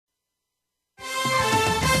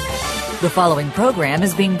The following program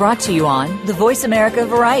is being brought to you on the Voice America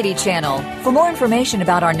Variety Channel. For more information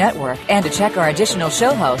about our network and to check our additional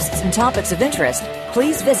show hosts and topics of interest,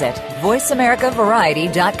 please visit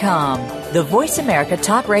voiceamericavariety.com. The Voice America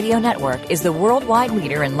Talk Radio Network is the worldwide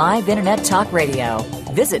leader in live Internet talk radio.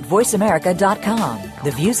 Visit voiceamerica.com.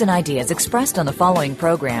 The views and ideas expressed on the following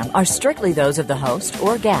program are strictly those of the host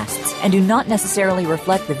or guests and do not necessarily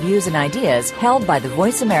reflect the views and ideas held by the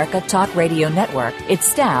Voice America Talk Radio Network, its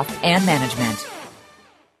staff, and management.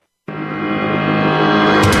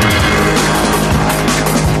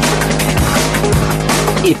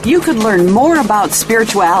 If you could learn more about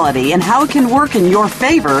spirituality and how it can work in your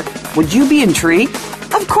favor, would you be intrigued?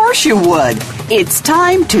 Of course you would. It's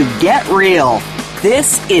time to get real.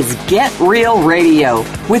 This is Get Real Radio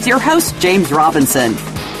with your host, James Robinson.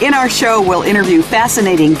 In our show, we'll interview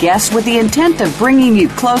fascinating guests with the intent of bringing you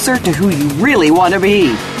closer to who you really want to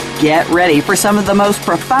be. Get ready for some of the most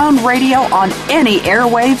profound radio on any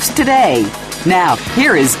airwaves today. Now,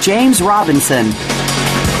 here is James Robinson.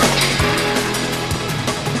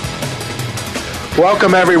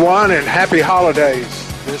 Welcome, everyone, and happy holidays.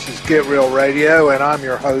 This is Get Real Radio, and I'm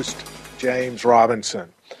your host, James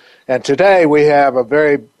Robinson. And today we have a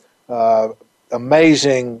very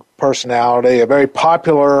amazing personality, a very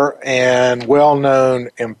popular and well-known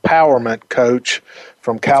empowerment coach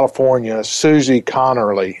from California, Susie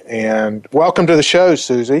Connerley. And welcome to the show,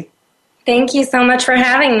 Susie. Thank you so much for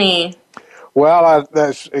having me. Well,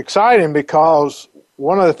 that's exciting because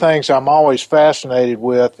one of the things I'm always fascinated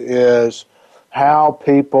with is how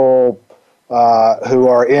people who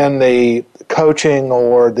are in the coaching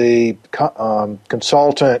or the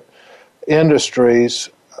consultant industries,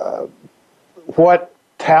 what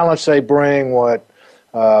talents they bring, what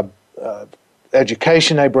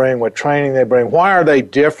education they bring, what training they bring. Why are they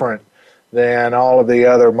different than all of the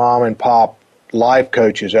other mom and pop life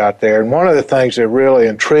coaches out there? And one of the things that really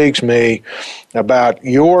intrigues me about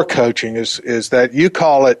your coaching is that you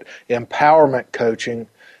call it empowerment coaching.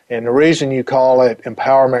 And the reason you call it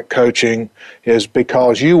empowerment coaching is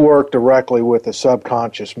because you work directly with the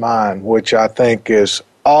subconscious mind, which I think is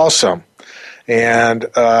awesome. And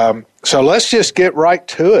so let's just get right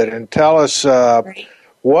to it and tell us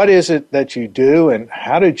what is it that you do and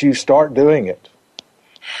how did you start doing it?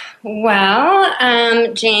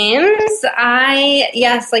 Well, James,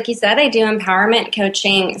 yes, like you said, I do empowerment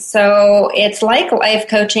coaching. So it's like life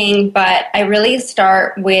coaching, but I really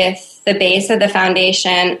start with the base of the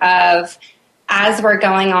foundation of as we're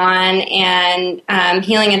going on and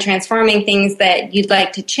healing and transforming things that you'd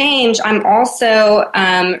like to change. I'm also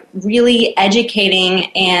really educating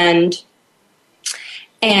and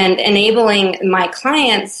enabling my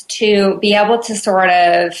clients to be able to sort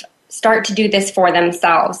of start to do this for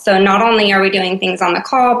themselves. So not only are we doing things on the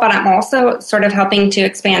call, but I'm also sort of helping to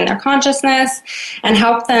expand their consciousness and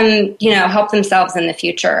help them, help themselves in the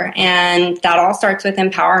future. And that all starts with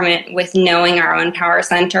empowerment, with knowing our own power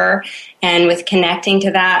center and with connecting to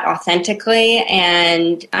that authentically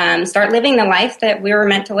and start living the life that we were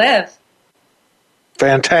meant to live.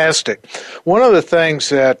 Fantastic. One of the things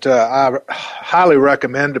that I highly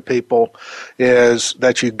recommend to people is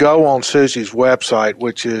that you go on Susie's website,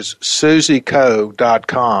 which is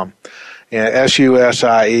susieco.com,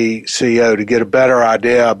 SUSIECO, to get a better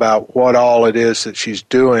idea about what all it is that she's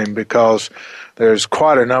doing, because there's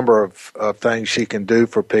quite a number of things she can do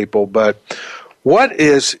for people. But what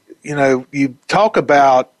is, you talk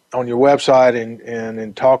about on your website and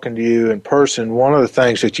in talking to you in person, one of the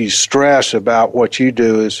things that you stress about what you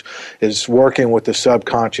do is working with the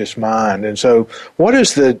subconscious mind. And so what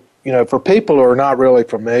is for people who are not really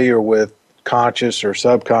familiar with conscious or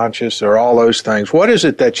subconscious or all those things, what is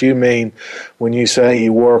it that you mean when you say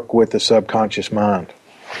you work with the subconscious mind?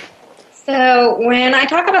 So when I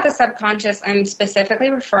talk about the subconscious, I'm specifically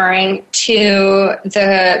referring to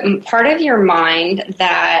the part of your mind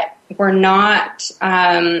that we're not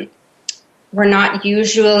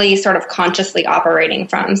usually sort of consciously operating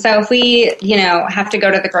from. So if we, have to go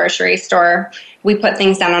to the grocery store, we put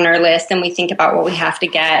things down on our list and we think about what we have to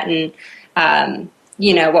get and,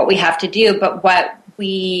 what we have to do. But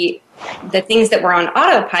the things that we're on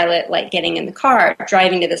autopilot, like getting in the car,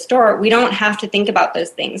 driving to the store, we don't have to think about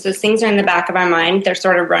those things. Those things are in the back of our mind. They're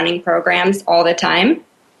sort of running programs all the time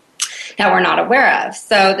that we're not aware of.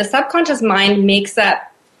 So the subconscious mind makes up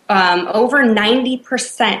over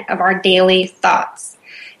 90% of our daily thoughts.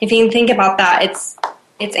 If you can think about that, it's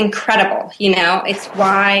incredible. It's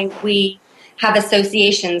why we have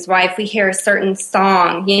associations, why if we hear a certain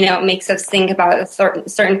song, it makes us think about a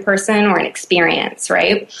certain person or an experience,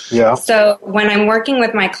 right? Yeah. So when I'm working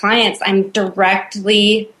with my clients, I'm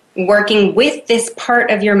directly working with this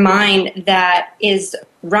part of your mind that is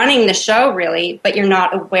running the show, really, but you're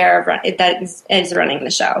not aware of that is running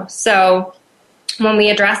the show. So when we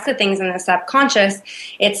address the things in the subconscious,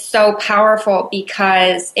 it's so powerful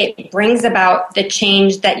because it brings about the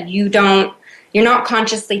change that you're not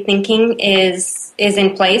consciously thinking is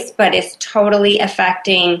in place, but is totally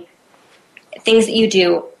affecting things that you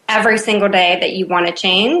do every single day that you want to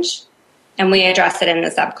change, and we address it in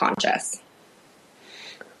the subconscious.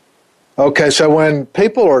 Okay, so when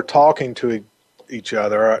people are talking to each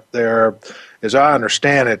other, as I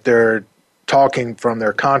understand it, they're talking from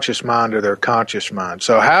their conscious mind to their conscious mind.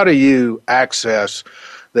 So how do you access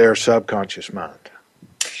their subconscious mind?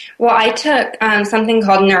 Well, I took something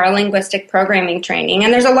called neuro-linguistic programming training,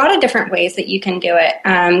 and there's a lot of different ways that you can do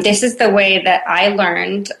it. This is the way that I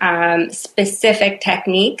learned specific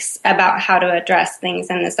techniques about how to address things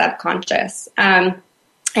in the subconscious. And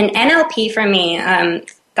NLP for me,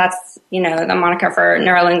 that's the moniker for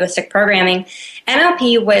neuro-linguistic programming.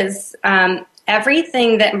 NLP was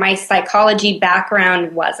everything that my psychology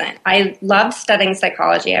background wasn't. I loved studying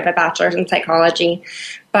psychology. I have a bachelor's in psychology.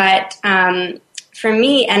 But for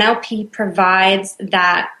me, NLP provides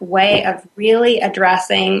that way of really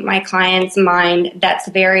addressing my client's mind that's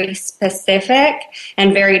very specific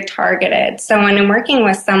and very targeted. So when I'm working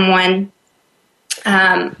with someone,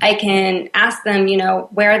 I can ask them,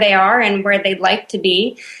 where they are and where they'd like to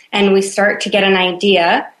be, and we start to get an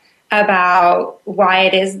idea about why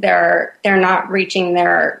it is they're not reaching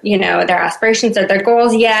their aspirations or their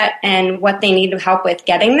goals yet, and what they need help with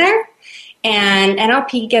getting there. And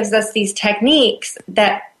NLP gives us these techniques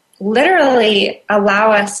that literally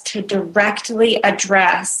allow us to directly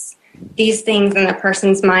address these things in the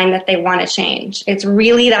person's mind that they want to change. It's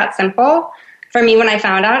really that simple. For me, when I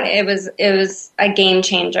found out, it was a game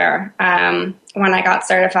changer. When I got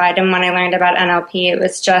certified and when I learned about NLP, it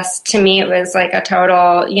was just, to me, it was like a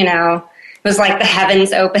total, it was like the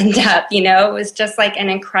heavens opened up, it was just like an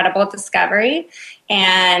incredible discovery.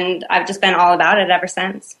 And I've just been all about it ever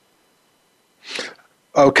since.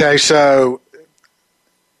 Okay, so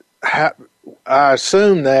I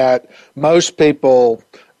assume that most people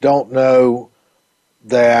don't know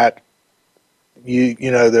that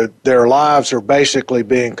their lives are basically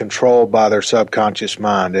being controlled by their subconscious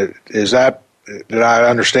mind. Did I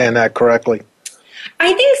understand that correctly?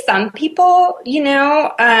 I think some people,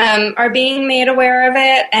 are being made aware of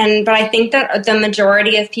it, but I think that the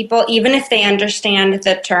majority of people, even if they understand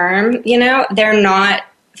the term, they're not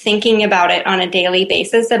thinking about it on a daily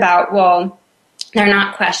basis they're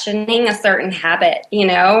not questioning a certain habit,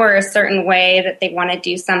 or a certain way that they want to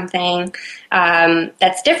do something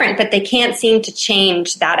that's different, but they can't seem to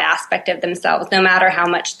change that aspect of themselves no matter how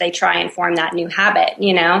much they try and form that new habit,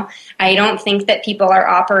 I don't think that people are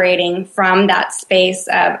operating from that space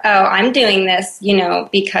of, I'm doing this,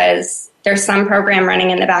 because there's some program running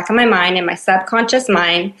in the back of my mind, in my subconscious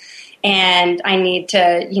mind, and I need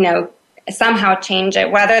to, somehow change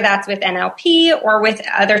it, whether that's with NLP or with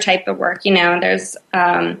other type of work. There's,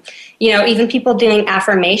 even people doing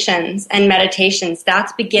affirmations and meditations,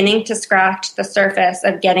 that's beginning to scratch the surface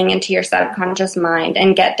of getting into your subconscious mind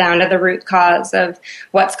and get down to the root cause of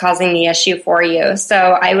what's causing the issue for you. So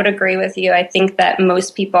I would agree with you. I think that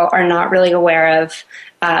most people are not really aware of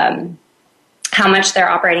how much they're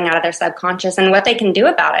operating out of their subconscious and what they can do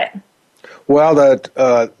about it. Well,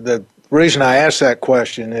 the reason I ask that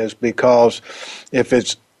question is because if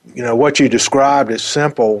it's, what you described is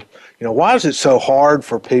simple, why is it so hard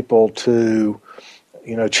for people to,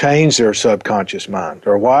 change their subconscious mind?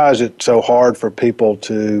 Or why is it so hard for people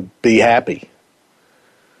to be happy?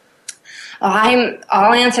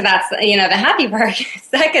 I'll answer that, the happy part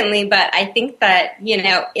secondly, but I think that,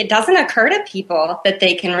 it doesn't occur to people that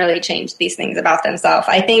they can really change these things about themselves.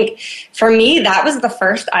 I think for me, that was the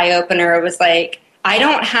first eye-opener. It was like, I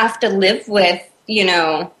don't have to live with,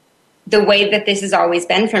 the way that this has always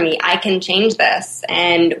been for me. I can change this.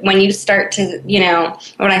 And when you start to,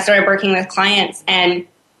 when I started working with clients and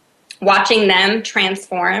watching them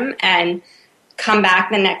transform and come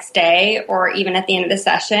back the next day or even at the end of the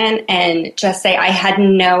session and just say, I had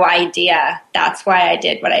no idea that's why I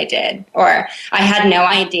did what I did. Or I had no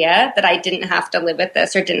idea that I didn't have to live with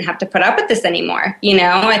this or didn't have to put up with this anymore.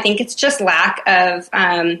 I think it's just lack of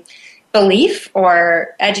belief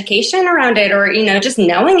or education around it, or just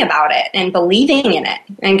knowing about it and believing in it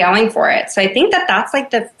and going for it. So I think that that's like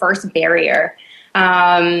the first barrier.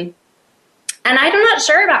 And I'm not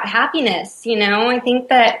sure about happiness. I think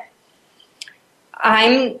that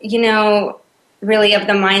I'm really of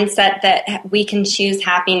the mindset that we can choose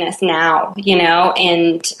happiness now,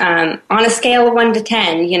 and on a scale of 1 to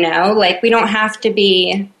 10, like we don't have to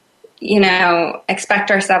be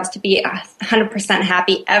expect ourselves to be 100%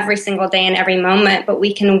 happy every single day and every moment, but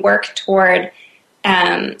we can work toward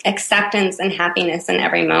acceptance and happiness in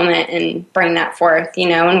every moment and bring that forth,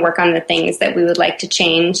 and work on the things that we would like to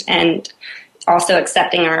change, and also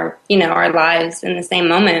accepting our lives in the same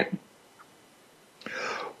moment.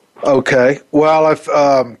 Okay. Well,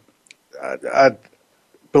 I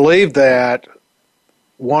believe that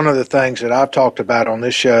one of the things that I've talked about on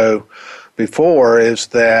this show before is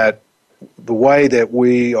that the way that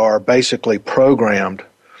we are basically programmed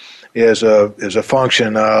is a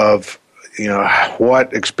function of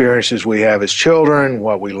what experiences we have as children,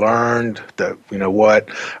 what we learned, what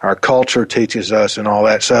our culture teaches us, and all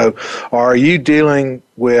that. So, are you dealing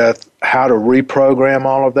with how to reprogram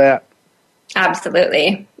all of that?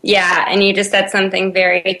 Absolutely, yeah. And you just said something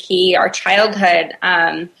very key. Our childhood,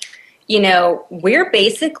 we're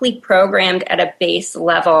basically programmed at a base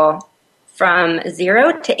level from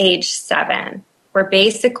 0 to age 7. We're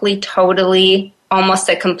basically totally almost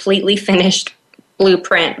a completely finished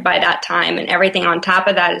blueprint by that time, and everything on top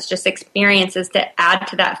of that is just experiences to add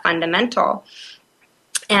to that fundamental.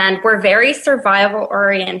 And we're very survival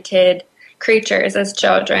oriented creatures as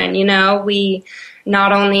children. We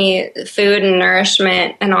not only food and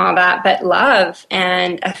nourishment and all that, but love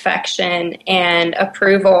and affection and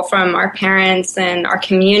approval from our parents and our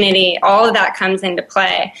community. All of that comes into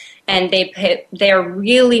play, and they're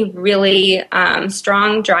really, really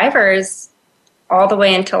strong drivers all the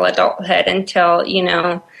way until adulthood, until,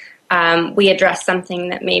 we address something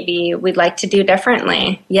that maybe we'd like to do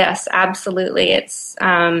differently. Yes, absolutely. It's,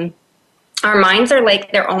 our minds are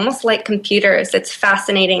they're almost like computers. It's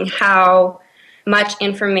fascinating how much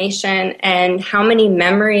information and how many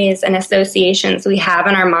memories and associations we have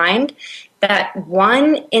in our mind, that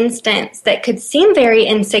one instance that could seem very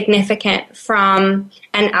insignificant from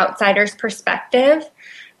an outsider's perspective,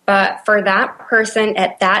 but for that person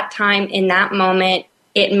at that time, in that moment,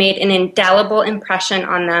 it made an indelible impression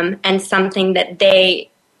on them, and something that they,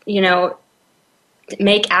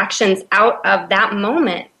 make actions out of that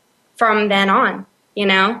moment from then on.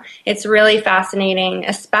 It's really fascinating,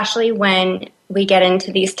 especially when we get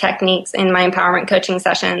into these techniques in my empowerment coaching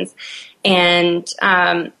sessions, and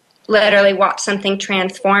literally watch something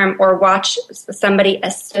transform, or watch somebody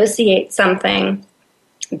associate something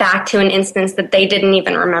back to an instance that they didn't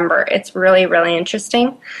even remember. It's really, really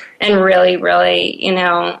interesting, and really, really,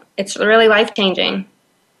 it's really life-changing.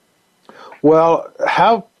 Well,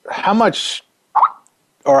 how much,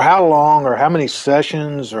 or how long, or how many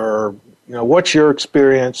sessions, or, what's your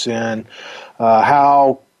experience in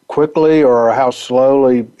how quickly or how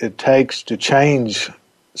slowly it takes to change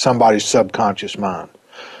somebody's subconscious mind?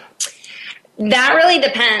 That really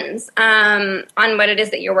depends on what it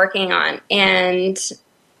is that you're working on. And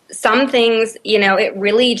some things, it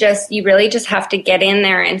really you really just have to get in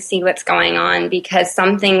there and see what's going on, because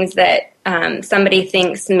some things that somebody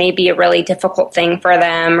thinks may be a really difficult thing for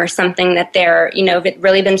them, or something that they're,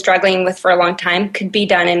 really been struggling with for a long time, could be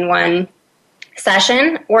done in one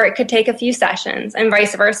session, or it could take a few sessions, and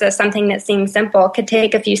vice versa. Something that seems simple could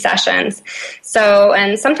take a few sessions. So,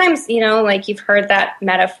 and sometimes, you've heard that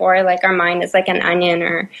metaphor, like our mind is like an onion,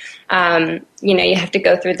 or, you have to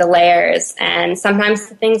go through the layers, and sometimes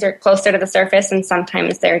things are closer to the surface and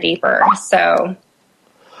sometimes they're deeper. So,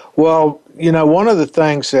 well, one of the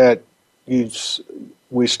things that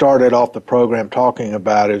we started off the program talking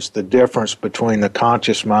about is the difference between the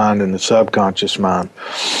conscious mind and the subconscious mind.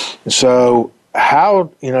 So, how,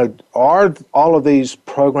 are all of these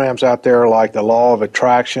programs out there, like the law of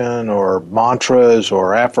attraction or mantras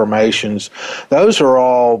or affirmations, those are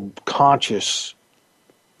all conscious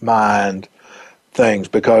mind things,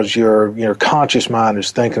 because your conscious mind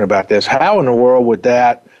is thinking about this. How in the world would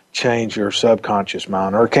that change your subconscious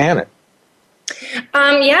mind, or can it?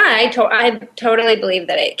 I totally believe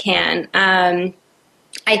that it can.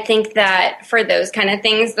 I think that for those kind of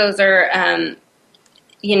things, those are,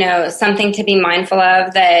 something to be mindful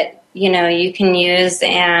of, that, you can use,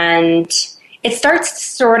 and it starts to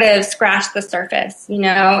sort of scratch the surface.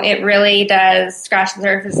 It really does scratch the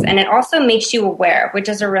surface, and it also makes you aware, which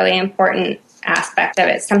is a really important aspect of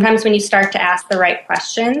it. Sometimes when you start to ask the right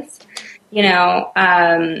questions,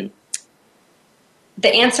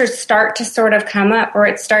 the answers start to sort of come up, or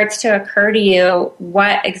it starts to occur to you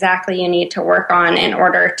what exactly you need to work on in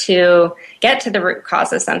order to get to the root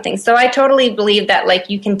cause of something. So I totally believe that,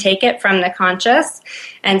 you can take it from the conscious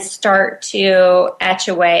and start to etch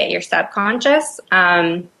away at your subconscious.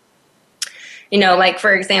 For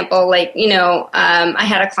example, I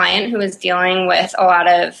had a client who was dealing with a lot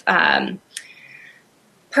of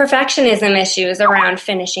perfectionism issues around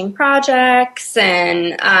finishing projects,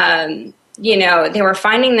 and they were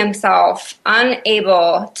finding themselves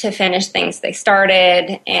unable to finish things they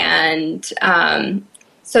started, and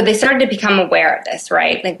so they started to become aware of this,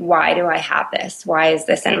 right? Like, why do I have this? Why is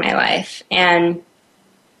this in my life? And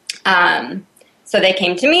so they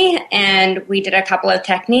came to me, and we did a couple of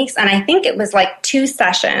techniques, and I think it was like 2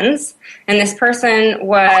 sessions, and this person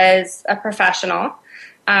was a professional,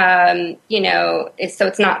 so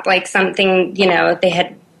it's not like something, they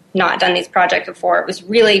had not done these projects before. It was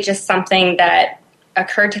really just something that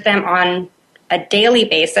occurred to them on a daily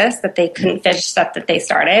basis, that they couldn't finish stuff that they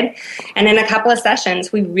started. And in a couple of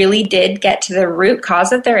sessions, we really did get to the root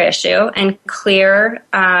cause of their issue and clear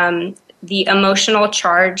the emotional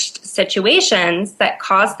charged situations that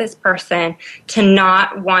caused this person to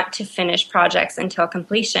not want to finish projects until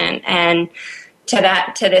completion. And to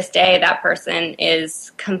this day, that person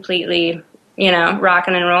is completely,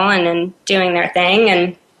 rocking and rolling and doing their thing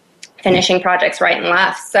and finishing projects right and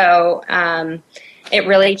left. So it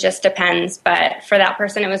really just depends. But for that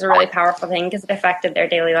person, it was a really powerful thing because it affected their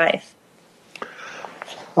daily life.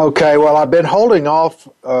 Okay, well, I've been holding off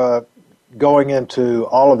going into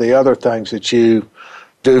all of the other things that you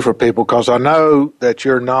do for people, because I know that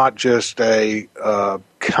you're not just a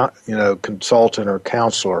consultant or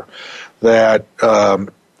counselor, that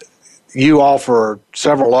you offer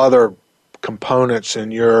several other components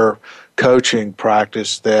in your coaching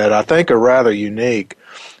practice that I think are rather unique.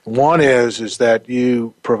 One is that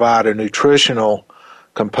you provide a nutritional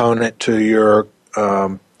component to your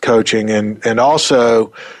coaching, and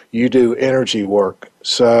also you do energy work.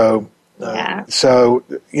 So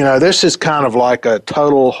this is kind of like a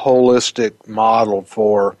total holistic model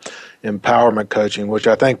for empowerment coaching, which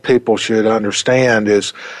I think people should understand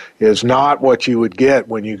is not what you would get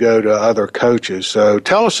when you go to other coaches. So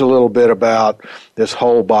tell us a little bit about this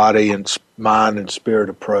whole body and mind and spirit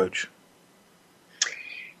approach.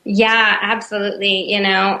 Yeah, absolutely.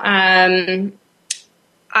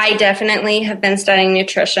 I definitely have been studying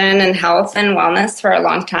nutrition and health and wellness for a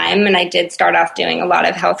long time, and I did start off doing a lot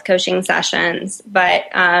of health coaching sessions, but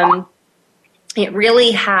it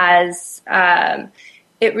really has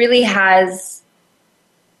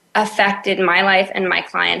affected my life and my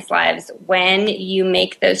clients' lives when you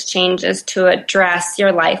make those changes to address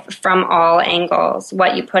your life from all angles.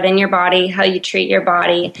 What you put in your body, how you treat your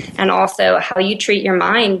body, and also how you treat your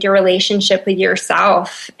mind, your relationship with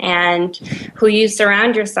yourself, and who you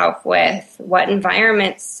surround yourself with. What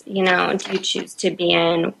environments, do you choose to be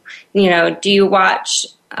in? Do you watch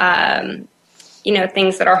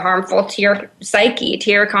things that are harmful to your psyche, to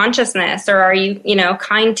your consciousness, or are you,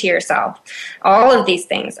 kind to yourself? All of these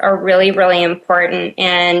things are really, really important.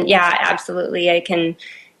 And yeah, absolutely. I can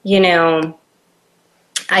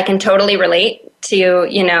totally relate to,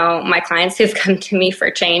 my clients who've come to me for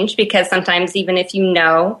change, because sometimes even if you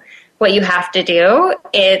know what you have to do,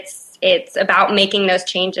 it's about making those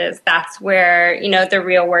changes. That's where, the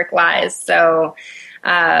real work lies. So,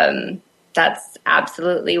 that's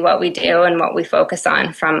absolutely what we do and what we focus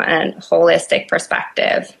on from a holistic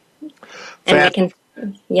perspective. And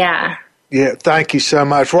Yeah, thank you so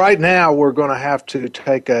much. Right now, we're going to have to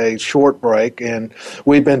take a short break, and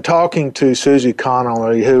we've been talking to Susie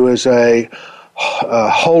Connerley, who is a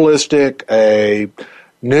holistic, a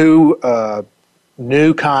new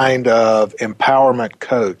kind of empowerment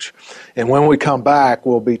coach. And when we come back,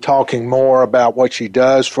 we'll be talking more about what she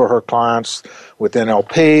does for her clients with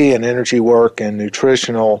NLP and energy work and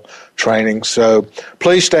nutritional training. So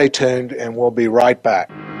please stay tuned, and we'll be right back.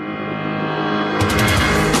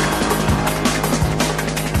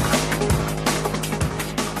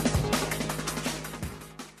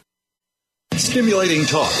 Stimulating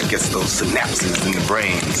talk. It gets those synapses in the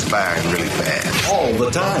brain firing really fast. All the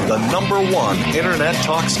time. The #1 Internet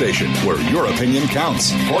talk station where your opinion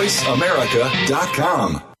counts.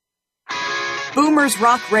 VoiceAmerica.com. Boomers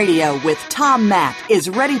Rock Radio with Tom Mack is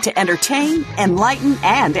ready to entertain, enlighten,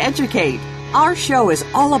 and educate. Our show is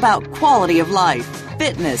all about quality of life,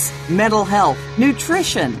 fitness, mental health,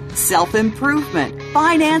 nutrition, self-improvement,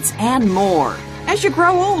 finance, and more. As you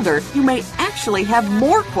grow older, you may actually have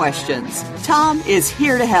more questions. Tom is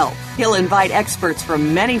here to help. He'll invite experts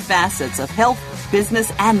from many facets of health,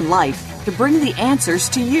 business, and life to bring the answers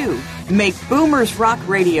to you. Make Boomers Rock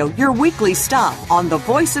Radio your weekly stop on the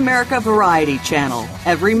Voice America Variety Channel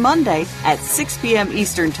every Monday at 6 p.m.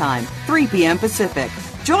 Eastern Time, 3 p.m. Pacific.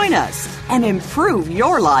 Join us and improve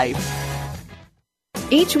your life.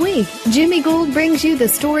 Each week, Jimmy Gould brings you the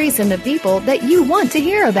stories and the people that you want to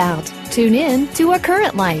hear about. Tune in to A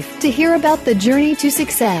Current Life to hear about the journey to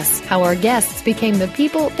success, how our guests became the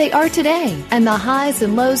people they are today, and the highs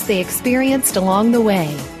and lows they experienced along the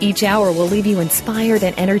way. Each hour will leave you inspired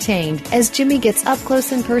and entertained as Jimmy gets up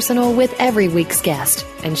close and personal with every week's guest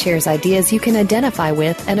and shares ideas you can identify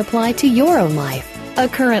with and apply to your own life. A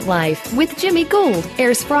Current Life with Jimmy Gould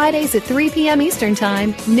airs Fridays at 3 p.m. Eastern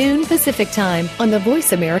Time, noon Pacific Time on the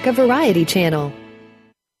Voice America Variety Channel.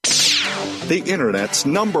 The Internet's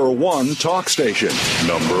 #1 talk station.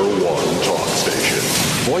 #1 talk station.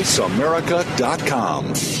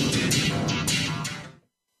 VoiceAmerica.com.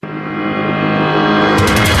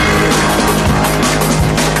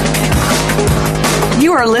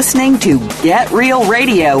 You are listening to Get Real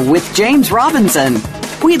Radio with James Robinson.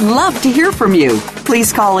 We'd love to hear from you.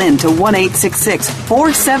 Please call in to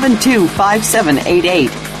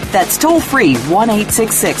 1-866-472-5788. That's toll-free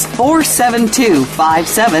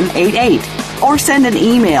 1-866-472-5788. Or send an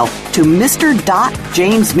email to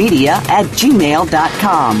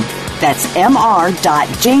mr.jamesmedia@gmail.com. That's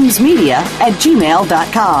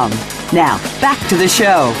mr.jamesmedia@gmail.com. Now, back to the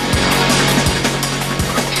show.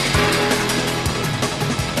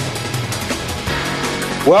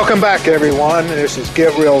 Welcome back, everyone. This is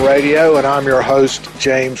Get Real Radio, and I'm your host,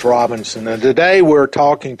 James Robinson. And today we're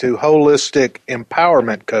talking to holistic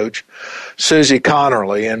empowerment coach, Susie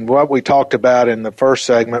Connerley. And what we talked about in the first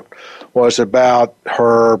segment was about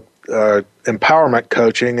her empowerment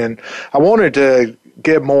coaching. And I wanted to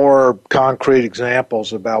give more concrete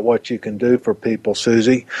examples about what you can do for people,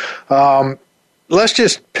 Susie. Let's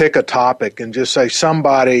just pick a topic and just say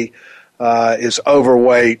somebody is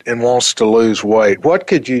overweight and wants to lose weight. What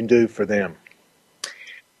could you do for them?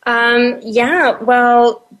 Yeah,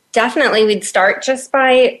 well, definitely we'd start just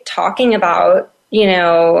by talking about,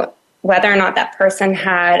 whether or not that person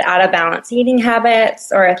had out of balance eating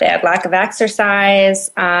habits or if they had lack of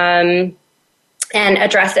exercise, and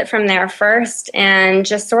address it from there first and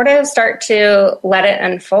just sort of start to let it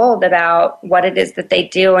unfold about what it is that they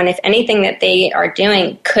do and if anything that they are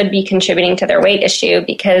doing could be contributing to their weight issue,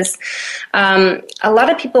 because a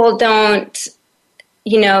lot of people don't,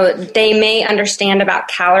 they may understand about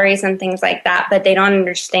calories and things like that, but they don't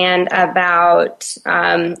understand about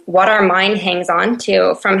what our mind hangs on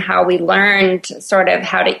to from how we learned sort of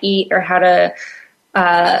how to eat or how to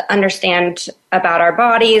understand about our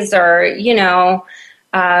bodies or,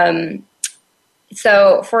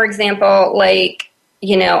 so for example, I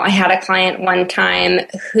had a client one time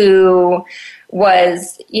who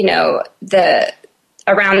was,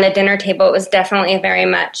 around the dinner table, it was definitely very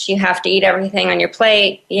much, you have to eat everything on your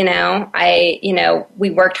plate. We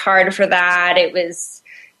worked hard for that. It was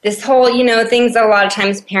this whole, things that a lot of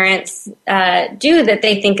times parents do that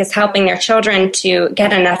they think is helping their children to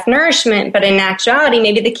get enough nourishment, but in actuality,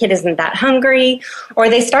 maybe the kid isn't that hungry, or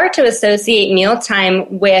they start to associate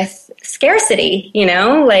mealtime with scarcity,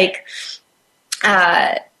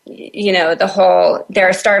 the whole, there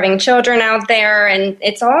are starving children out there, and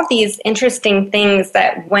it's all these interesting things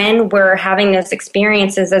that when we're having those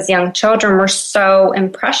experiences as young children, we're so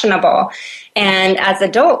impressionable. And as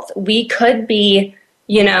adults, we could be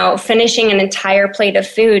finishing an entire plate of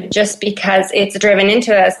food just because it's driven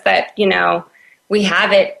into us that, we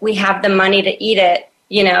have the money to eat it.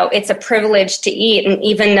 It's a privilege to eat. And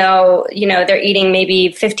even though, they're eating maybe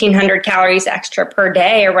 1,500 calories extra per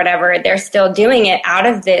day or whatever, they're still doing it out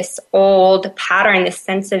of this old pattern, this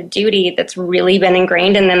sense of duty that's really been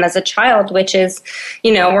ingrained in them as a child, which is,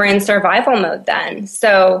 we're in survival mode then.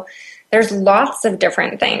 So there's lots of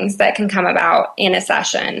different things that can come about in a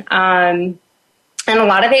session. And a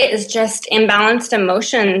lot of it is just imbalanced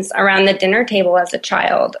emotions around the dinner table as a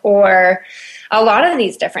child, or a lot of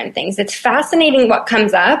these different things. It's fascinating what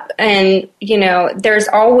comes up, and there's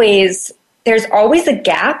always a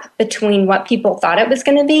gap between what people thought it was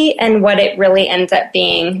going to be and what it really ends up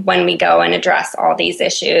being when we go and address all these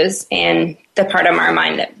issues in the part of our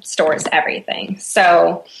mind that stores everything.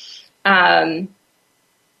 So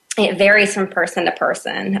it varies from person to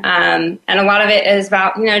person. And a lot of it is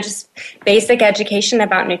about, just basic education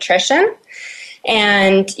about nutrition.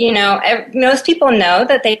 And, most people know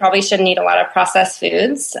that they probably shouldn't eat a lot of processed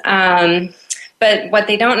foods. But what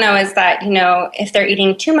they don't know is that, if they're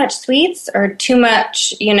eating too much sweets or too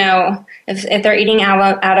much, if they're eating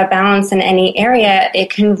out of balance in any area, it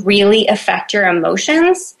can really affect your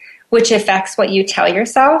emotions, which affects what you tell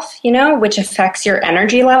yourself, which affects your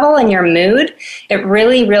energy level and your mood. It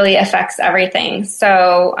really, really affects everything.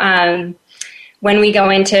 So when we go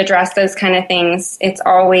in to address those kind of things, it's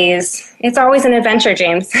always an adventure,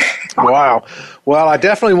 James. Wow. Well, I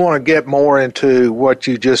definitely want to get more into what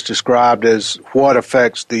you just described as what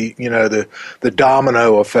affects the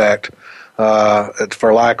domino effect,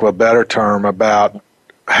 for lack of a better term, about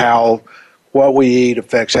how what we eat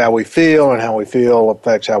affects how we feel, and how we feel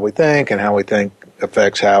affects how we think, and how we think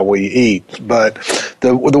affects how we eat. But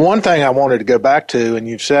the one thing I wanted to go back to, and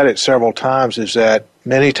you've said it several times, is that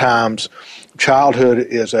many times childhood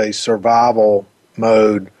is a survival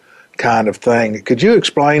mode kind of thing. Could you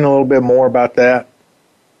explain a little bit more about that?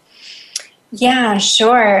 Yeah,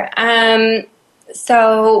 sure.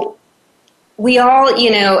 So we all,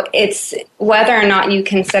 it's whether or not you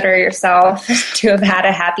consider yourself to have had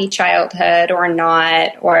a happy childhood or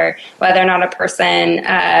not, or whether or not a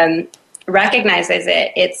person recognizes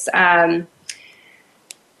it. It's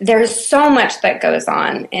there's so much that goes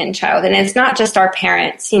on in childhood, and it's not just our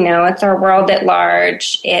parents. It's our world at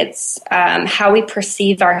large. It's how we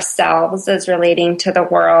perceive ourselves as relating to the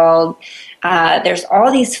world. There's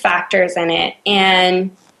all these factors in it,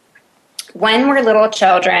 and when we're little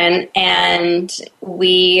children and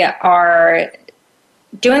we are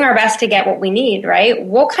doing our best to get what we need, right,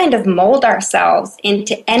 we'll kind of mold ourselves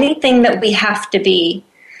into anything that we have to be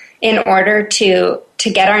in order to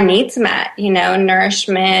get our needs met,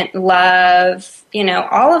 nourishment, love,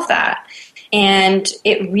 all of that. And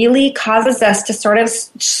it really causes us to sort of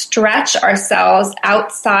stretch ourselves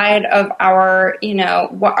outside of our,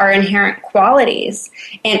 what our inherent qualities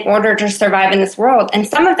in order to survive in this world. And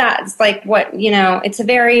some of that is like it's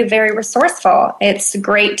very, very resourceful. It's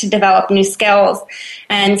great to develop new skills.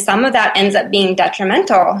 And some of that ends up being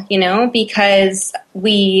detrimental, because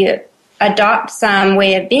we adopt some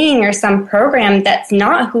way of being or some program that's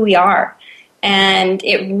not who we are. And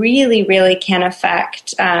it really, really can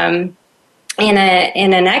affect, in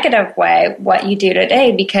a negative way, what you do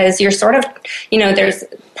today, because you're sort of, there's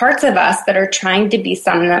parts of us that are trying to be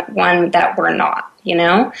someone that we're not,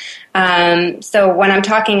 So when I'm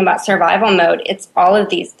talking about survival mode, it's all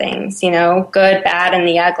of these things, good, bad, and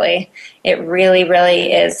the ugly. It really,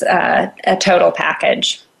 really is a total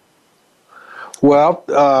package. Well,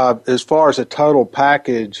 as far as a total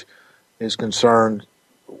package is concerned,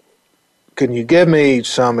 can you give me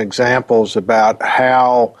some examples about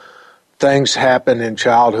how things happen in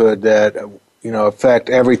childhood that, affect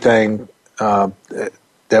everything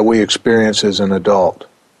that we experience as an adult?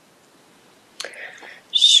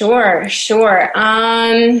 Sure.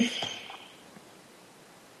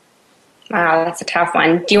 Wow, that's a tough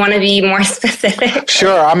one. Do you want to be more specific?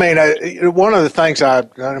 Sure. I mean, one of the things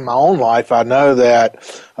I've done in my own life, I know that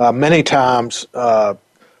many times,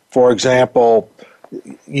 for example,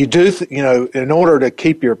 you do, in order to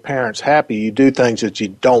keep your parents happy, you do things that you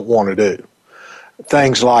don't want to do.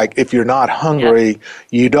 Things like if you're not hungry,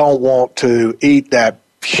 you don't want to eat that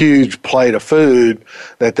huge plate of food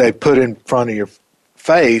that they put in front of your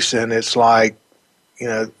face, and it's like,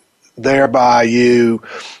 thereby you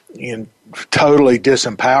totally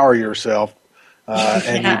disempower yourself,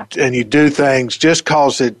 and you do things just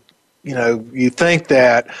because it, you think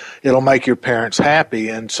that it'll make your parents happy,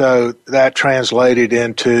 and so that translated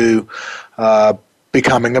into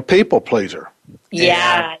becoming a people pleaser.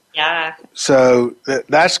 Yeah. So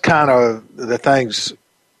that's kind of the things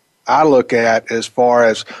I look at as far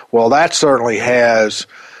as, well, that certainly has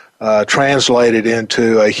translated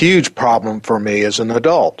into a huge problem for me as an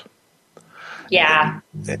adult. Yeah.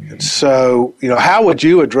 So, how would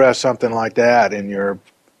you address something like that in your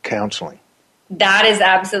counseling? That is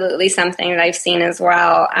absolutely something that I've seen as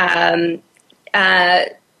well.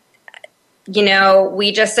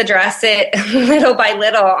 We just address it little by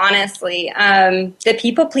little, honestly. The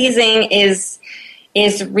people pleasing is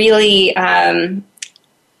really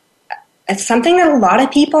it's something that a lot of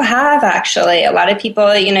people have, actually. A lot of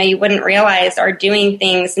people, you wouldn't realize are doing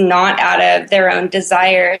things not out of their own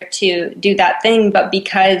desire to do that thing, but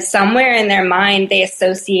because somewhere in their mind they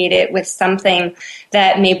associate it with something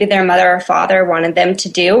that maybe their mother or father wanted them to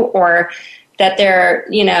do, or that their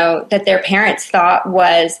parents thought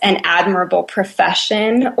was an admirable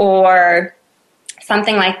profession or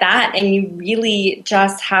something like that. And you really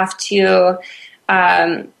just have to,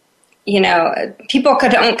 people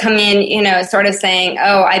don't come in, sort of saying,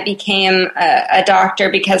 oh, I became a doctor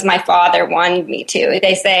because my father wanted me to.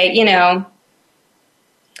 They say,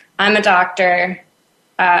 I'm a doctor.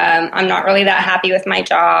 I'm not really that happy with my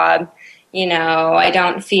job. I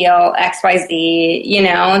don't feel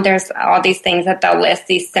XYZ, there's all these things that they'll list,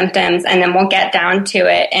 these symptoms, and then we'll get down to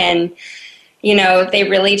it. And, they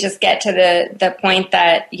really just get to the point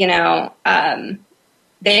that,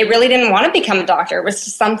 they really didn't want to become a doctor. It was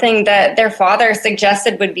just something that their father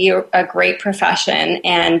suggested would be a great profession,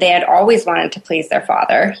 and they had always wanted to please their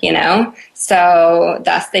father, So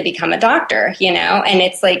thus they become a doctor, And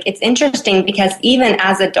it's interesting because even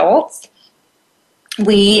as adults,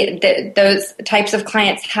 those types of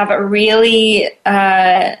clients have a really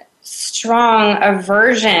strong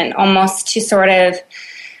aversion almost to sort of,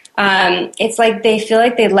 it's like they feel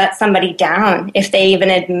like they let somebody down if they even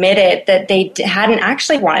admitted that they hadn't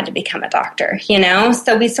actually wanted to become a doctor,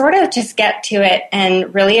 So we sort of just get to it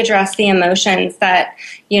and really address the emotions that,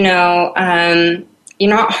 you're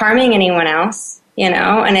not harming anyone else,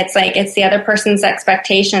 and it's like it's the other person's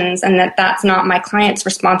expectations, and that's not my client's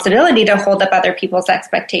responsibility to hold up other people's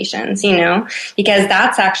expectations, because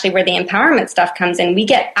that's actually where the empowerment stuff comes in. We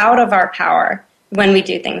get out of our power when we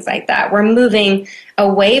do things like that. We're moving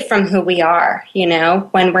away from who we are,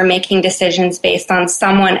 when we're making decisions based on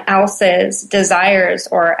someone else's desires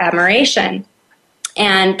or admiration.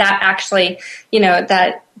 And that actually,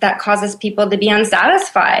 that causes people to be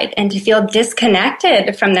unsatisfied and to feel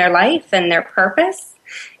disconnected from their life and their purpose.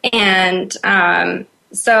 And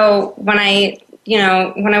so when I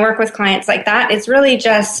work with clients like that, it's really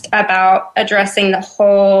just about addressing the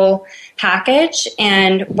whole package.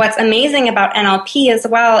 And what's amazing about NLP as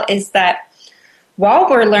well is that while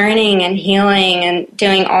we're learning and healing and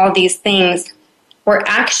doing all these things, we're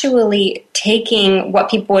actually taking what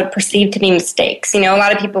people would perceive to be mistakes. A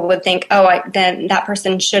lot of people would think, then that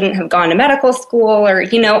person shouldn't have gone to medical school or,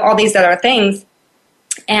 all these other things.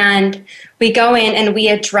 And we go in and we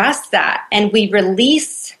address that and we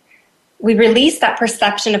release that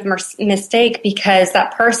perception of mistake, because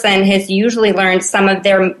that person has usually learned some of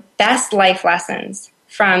their best life lessons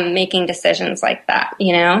from making decisions like that,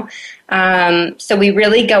 So we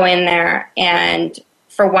really go in there and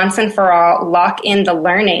for once and for all, lock in the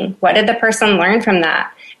learning. What did the person learn from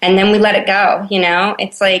that? And then we let it go,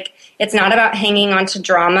 It's like, it's not about hanging on to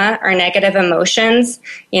drama or negative emotions,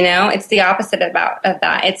 It's the opposite of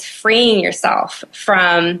that. It's freeing yourself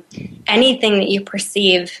from anything that you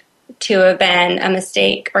perceive to have been a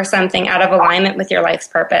mistake or something out of alignment with your life's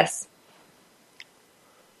purpose.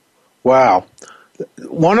 Wow.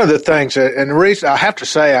 One of the things, and the reason I have to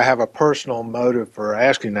say I have a personal motive for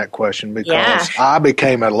asking that question, because I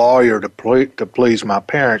became a lawyer to please my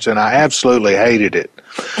parents, and I absolutely hated it.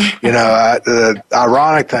 The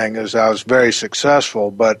ironic thing is I was very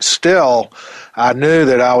successful, but still I knew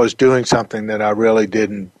that I was doing something that I really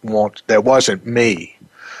didn't want, that wasn't me.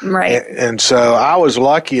 Right. And so I was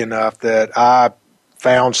lucky enough that I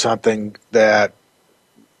found something that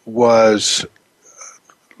was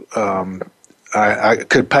I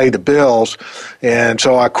could pay the bills, and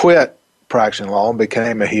so I quit practicing law and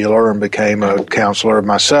became a healer and became a counselor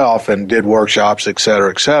myself and did workshops, et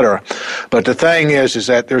cetera, et cetera. But the thing is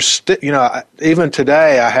that there's even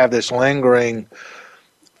today I have this lingering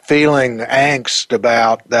feeling, angst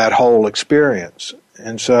about that whole experience.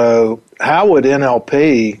 And so how would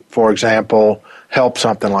NLP, for example, help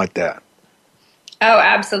something like that? Oh,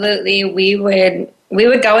 absolutely. We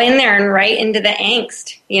would go in there and write into the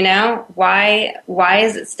angst, why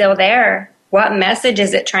is it still there? What message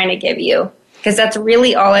is it trying to give you? Because that's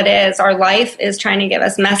really all it is. Our life is trying to give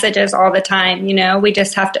us messages all the time, we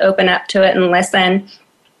just have to open up to it and listen.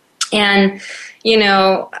 And,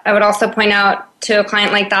 I would also point out to a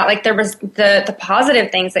client like that, like there was the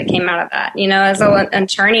positive things that came out of that. As an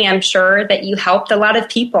attorney, I'm sure that you helped a lot of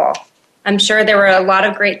people. I'm sure there were a lot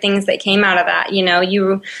of great things that came out of that.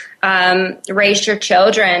 You raised your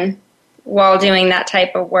children while doing that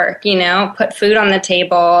type of work, put food on the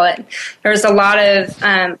table. There's a lot of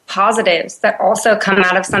positives that also come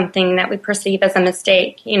out of something that we perceive as a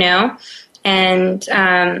mistake, and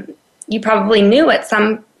you probably knew at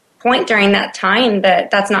some point during that time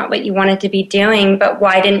that that's not what you wanted to be doing, but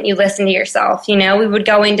why didn't you listen to yourself? We would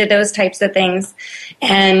go into those types of things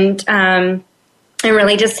and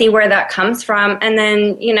really just see where that comes from. And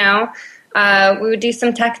then, we would do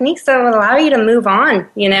some techniques that would allow you to move on,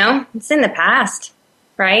 it's in the past,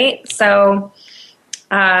 right? So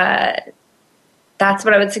that's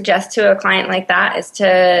what I would suggest to a client like that, is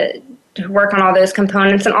to work on all those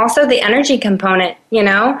components, and also the energy component.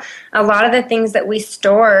 A lot of the things that we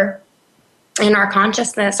store in our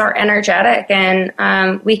consciousness are energetic, and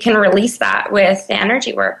we can release that with the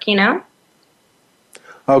energy work,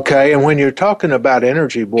 Okay, and when you're talking about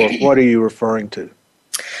energy work, what are you referring to?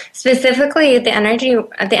 Specifically, the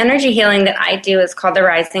energy healing that I do is called the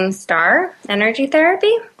Rising Star Energy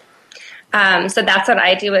Therapy. So that's what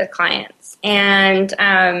I do with clients. And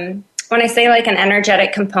when I say like an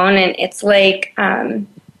energetic component, it's like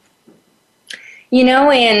You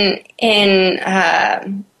know, in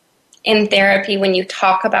therapy, when you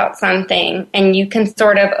talk about something and you can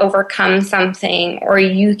sort of overcome something, or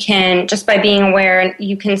you can, just by being aware,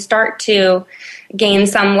 you can start to gain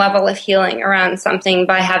some level of healing around something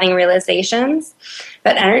by having realizations.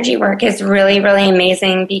 But energy work is really, really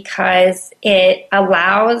amazing because it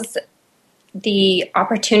allows the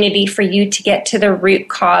opportunity for you to get to the root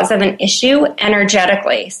cause of an issue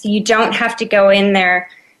energetically. So you don't have to go in there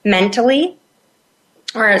mentally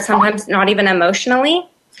or sometimes not even emotionally.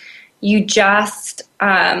 You just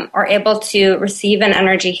are able to receive an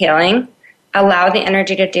energy healing, allow the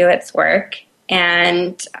energy to do its work,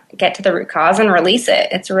 and get to the root cause and release it.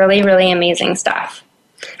 It's really, really amazing stuff.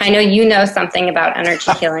 I know you know something about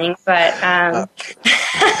energy healing, but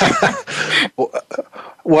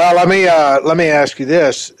well, let me ask you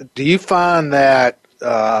this: do you find that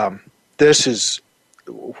this is,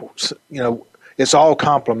 it's all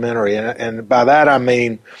complementary, and by that I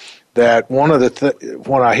mean that one of the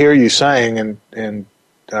when I hear you saying, and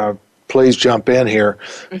please jump in here,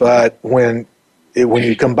 but when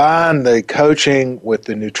you combine the coaching with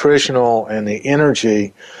the nutritional and the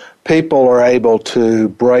energy, people are able to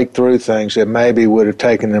break through things that maybe would have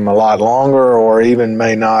taken them a lot longer or even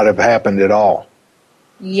may not have happened at all.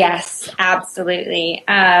 Yes, absolutely.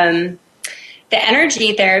 The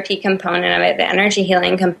energy therapy component of it, the energy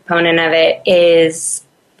healing component of it is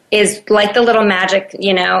like the little magic,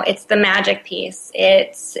 it's the magic piece.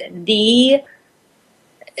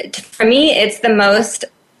 For me, it's the most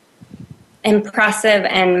impressive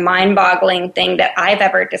and mind-boggling thing that I've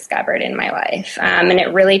ever discovered in my life. And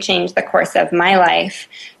it really changed the course of my life.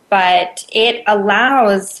 But it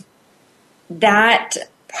allows that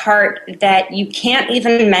part that you can't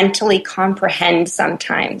even mentally comprehend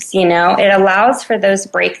sometimes, It allows for those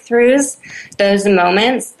breakthroughs, those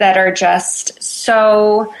moments that are just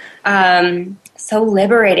so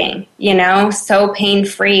liberating, so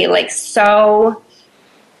pain-free, like so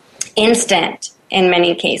instant in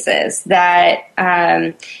many cases, that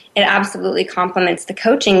it absolutely complements the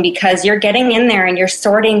coaching because you're getting in there and you're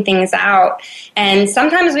sorting things out. And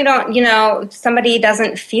sometimes we don't, somebody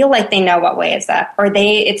doesn't feel like they know what way is up, or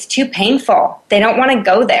it's too painful. They don't want to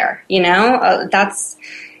go there, even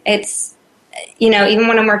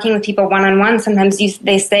when I'm working with people one-on-one, sometimes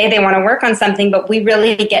they say they want to work on something, but we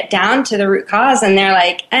really get down to the root cause and they're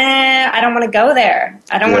like, I don't want to go there.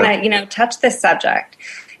 I don't want to, touch this subject.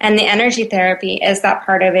 And the energy therapy is that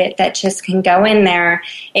part of it that just can go in there.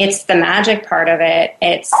 It's the magic part of it.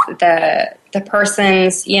 It's the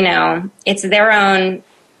person's, it's their own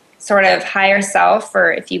sort of higher self,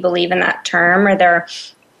 or if you believe in that term, or the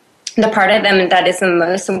part of them that is the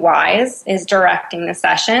most wise is directing the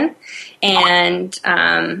session. And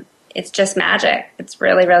it's just magic. It's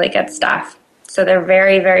really, really good stuff. So they're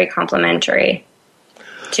very, very complementary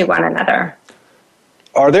to one another.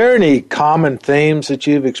 Are there any common themes that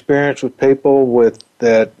you've experienced with people with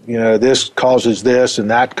that, this causes this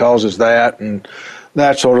and that causes that and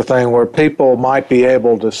that sort of thing, where people might be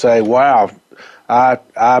able to say, wow, I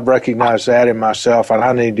recognize that in myself and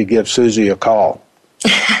I need to give Susie a call?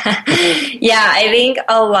 Yeah, I think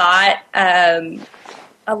a lot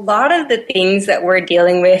of the things that we're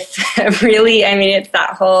dealing with really, it's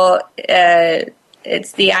that whole,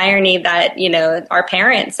 it's the irony that, our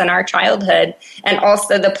parents and our childhood, and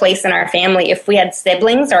also the place in our family, if we had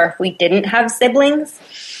siblings or if we didn't have siblings,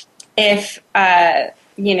 if, a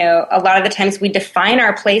lot of the times we define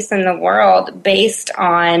our place in the world based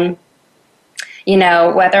on,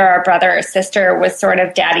 whether our brother or sister was sort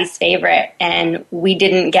of daddy's favorite and we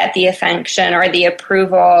didn't get the affection or the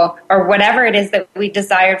approval or whatever it is that we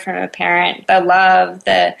desired from a parent, the love,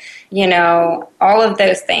 all of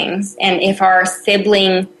those things. And if our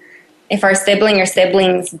sibling or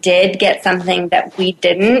siblings did get something that we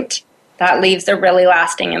didn't, that leaves a really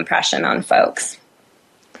lasting impression on folks.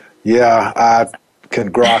 Yeah, I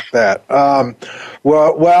can grok that.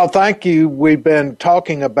 Well, thank you. We've been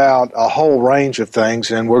talking about a whole range of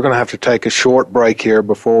things, and we're going to have to take a short break here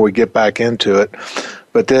before we get back into it.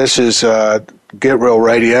 But this is Get Real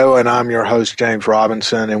Radio, and I'm your host, James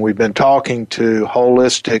Robinson, and we've been talking to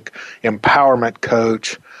holistic empowerment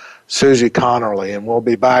coach Susie Connerley, and we'll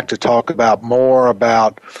be back to talk about more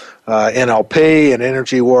about NLP and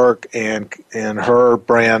energy work and her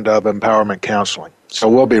brand of empowerment counseling. So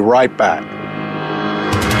we'll be right back.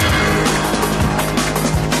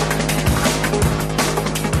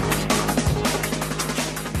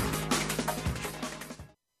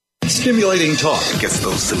 Stimulating talk. It gets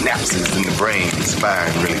those synapses in the brain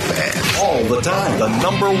firing really fast. All the time. The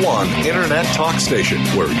 #1 Internet talk station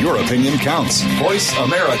where your opinion counts.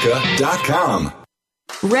 VoiceAmerica.com.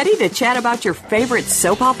 Ready to chat about your favorite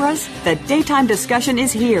soap operas? The daytime discussion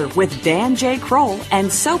is here with Dan J. Kroll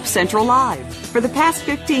and Soap Central Live. For the past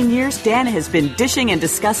 15 years, Dan has been dishing and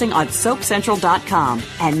discussing on SoapCentral.com.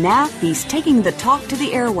 And now he's taking the talk to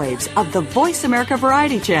the airwaves of the Voice America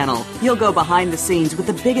Variety Channel. You'll go behind the scenes with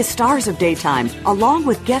the biggest stars of daytime, along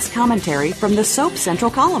with guest commentary from the Soap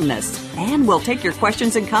Central columnists. And we'll take your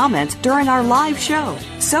questions and comments during our live show,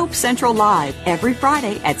 Soap Central Live, every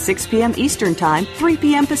Friday at 6 p.m. Eastern Time, 3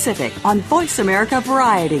 p.m. Pacific on Voice America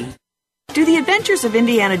Variety. Do the adventures of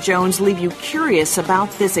Indiana Jones leave you curious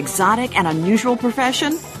about this exotic and unusual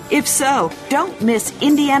profession? If so, don't miss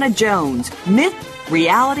Indiana Jones, Myth,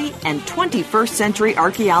 Reality, and 21st Century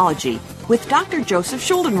Archaeology with Dr. Joseph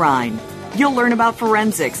Schuldenrein. You'll learn about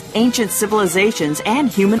forensics, ancient civilizations, and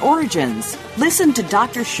human origins. Listen to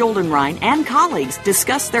Dr. Schuldenrein and colleagues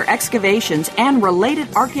discuss their excavations and related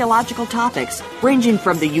archaeological topics, ranging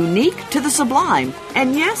from the unique to the sublime,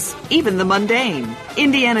 and yes, even the mundane.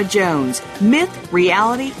 Indiana Jones, Myth,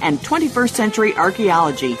 Reality, and 21st Century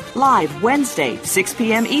Archaeology, live Wednesday, 6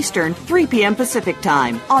 p.m. Eastern, 3 p.m. Pacific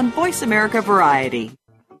Time on Voice America Variety.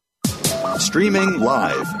 Streaming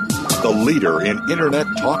live, the leader in Internet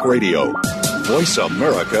talk radio,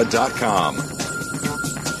 VoiceAmerica.com.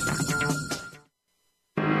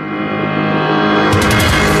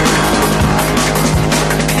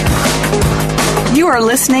 You are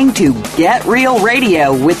listening to Get Real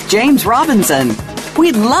Radio with James Robinson.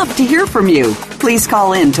 We'd love to hear from you. Please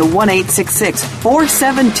call in to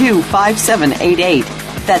 1-866-472-5788.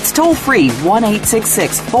 That's toll free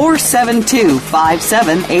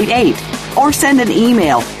 1-866-472-5788. Or send an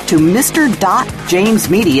email to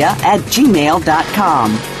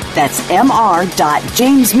mr.jamesmedia@gmail.com. That's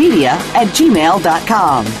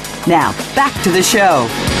mr.jamesmedia@gmail.com. Now, back to the show.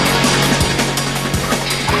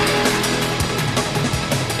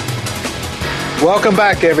 Welcome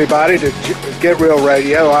back, everybody, to Get Real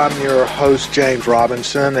Radio. I'm your host, James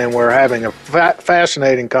Robinson, and we're having a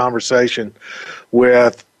fascinating conversation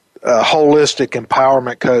with holistic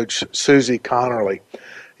empowerment coach Susie Connerley.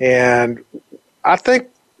 And I think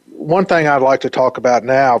one thing I'd like to talk about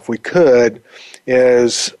now, if we could,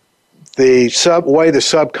 is the way the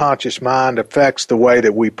subconscious mind affects the way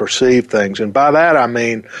that we perceive things. And by that I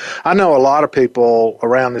mean, I know a lot of people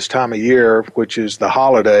around this time of year, which is the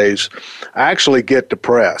holidays, actually get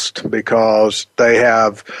depressed because they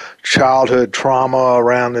have childhood trauma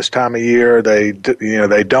around this time of year. They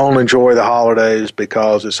don't enjoy the holidays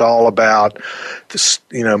because it's all about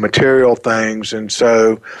material things. And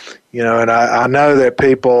so, and I know that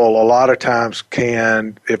people a lot of times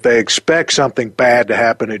can, if they expect something bad to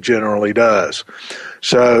happen, it generally does.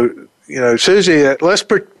 So, Susie,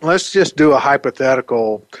 let's just do a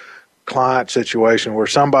hypothetical client situation where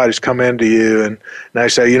somebody's come into you and they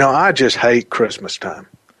say, I just hate Christmas time.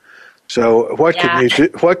 So what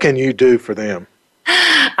can you do for them?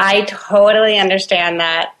 I totally understand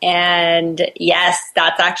that. And yes,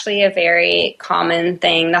 that's actually a very common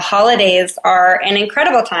thing. The holidays are an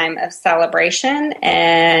incredible time of celebration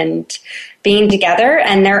and being together.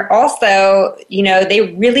 And they're also,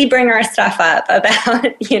 they really bring our stuff up about,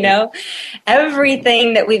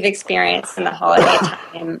 everything that we've experienced in the holiday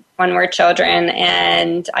time when we're children.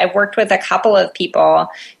 And I've worked with a couple of people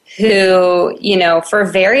who, for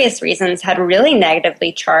various reasons had really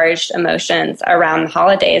negatively charged emotions around the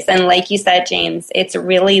holidays. And like you said, James, it's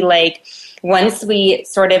really like once we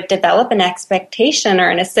sort of develop an expectation or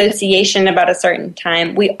an association about a certain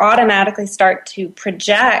time, we automatically start to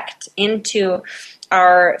project into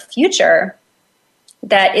our future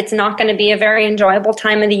that it's not going to be a very enjoyable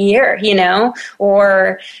time of the year,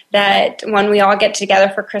 or that when we all get together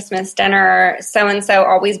for Christmas dinner, so-and-so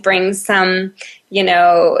always brings some,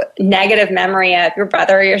 negative memory of your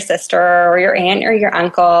brother or your sister or your aunt or your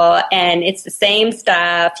uncle, and it's the same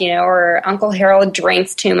stuff, or Uncle Harold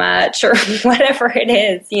drinks too much or whatever it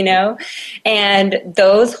is, and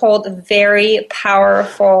those hold very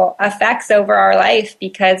powerful effects over our life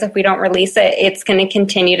because if we don't release it, it's going to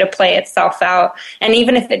continue to play itself out. And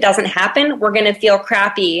even if it doesn't happen, we're going to feel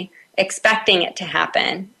crappy expecting it to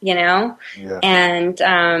happen, Yeah.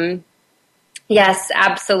 And yes,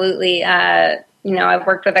 absolutely. I've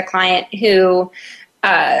worked with a client who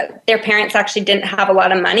their parents actually didn't have a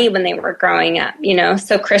lot of money when they were growing up,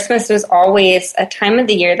 so Christmas was always a time of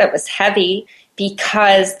the year that was heavy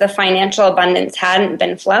because the financial abundance hadn't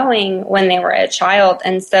been flowing when they were a child.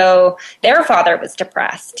 And so their father was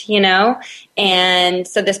depressed, and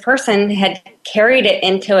so this person had carried it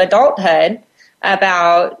into adulthood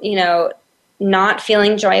about, not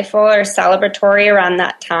feeling joyful or celebratory around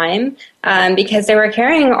that time because they were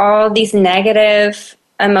carrying all these negative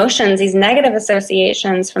emotions, these negative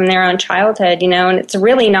associations from their own childhood, and it's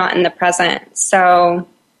really not in the present. So,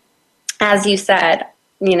 as you said,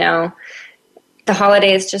 the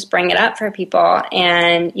holidays just bring it up for people,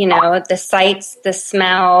 and, the sights, the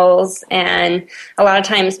smells, and a lot of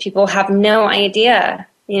times people have no idea,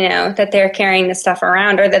 that they're carrying this stuff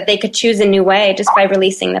around, or that they could choose a new way just by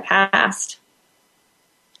releasing the past.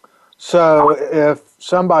 So if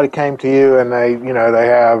somebody came to you and they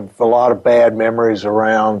have a lot of bad memories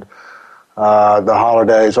around the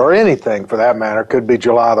holidays, or anything for that matter, could be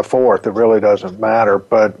July the 4th, it really doesn't matter,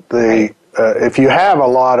 but if you have a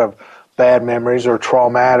lot of bad memories or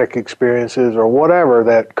traumatic experiences or whatever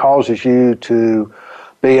that causes you to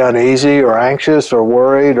be uneasy or anxious or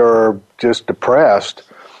worried or just depressed,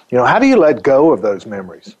 how do you let go of those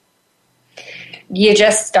memories? You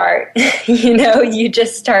just start, you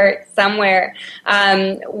just start somewhere.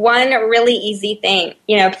 One really easy thing,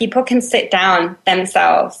 people can sit down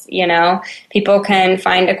themselves, people can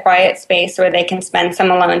find a quiet space where they can spend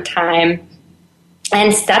some alone time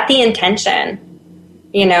and set the intention,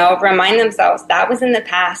 remind themselves that was in the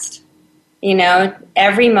past.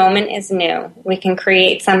 Every moment is new. We can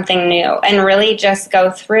create something new, and really just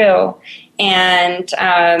go through and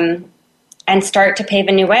start to pave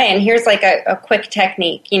a new way. And here's like a quick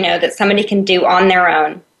technique, that somebody can do on their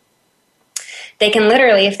own. They can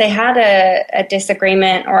literally, if they had a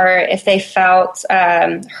disagreement, or if they felt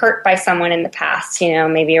hurt by someone in the past,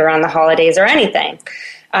 maybe around the holidays or anything,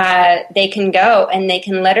 they can go and they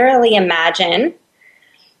can literally imagine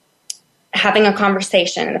having a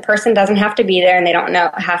conversation. The person doesn't have to be there, and they don't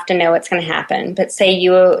have to know what's going to happen. But say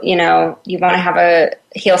you want to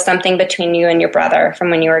heal something between you and your brother from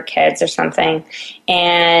when you were kids or something,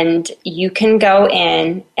 and you can go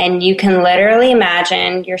in and you can literally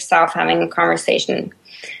imagine yourself having a conversation.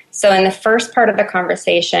 So in the first part of the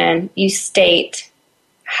conversation, you state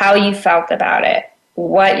how you felt about it,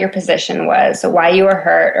 what your position was, why you were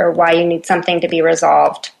hurt, or why you need something to be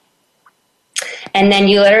resolved. And then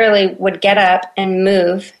you literally would get up and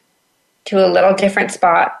move to a little different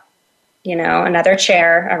spot, another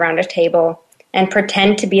chair around a table, and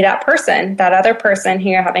pretend to be that person, that other person who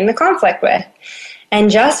you're having the conflict with.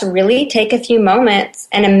 And just really take a few moments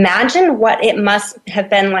and imagine what it must have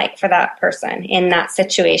been like for that person in that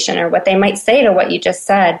situation, or what they might say to what you just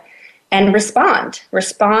said, and respond.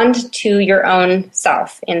 Respond to your own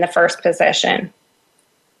self in the first position.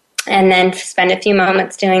 And then spend a few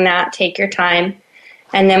moments doing that. Take your time.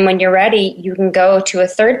 And then when you're ready, you can go to a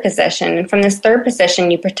third position. And from this third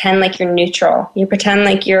position, you pretend like you're neutral. You pretend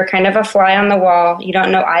like you're kind of a fly on the wall. You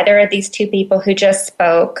don't know either of these two people who just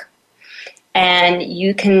spoke. And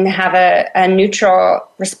you can have a neutral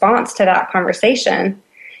response to that conversation.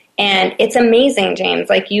 And it's amazing, James.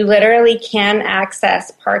 Like, you literally can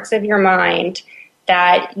access parts of your mind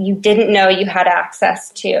that you didn't know you had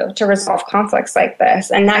access to resolve conflicts like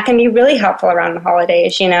this. And that can be really helpful around the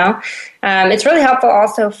holidays, It's really helpful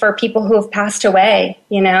also for people who have passed away,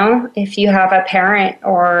 If you have a parent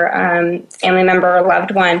or family member or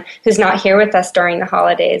loved one who's not here with us during the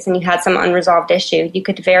holidays and you had some unresolved issue, you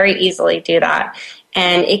could very easily do that.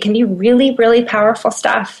 And it can be really, really powerful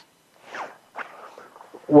stuff.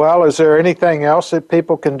 Well, is there anything else that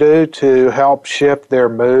people can do to help shift their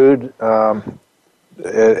mood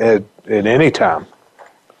at any time?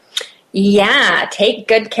 Yeah, take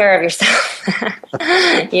good care of yourself.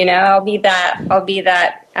 I'll be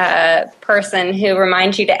that person who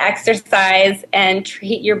reminds you to exercise and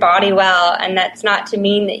treat your body well. And that's not to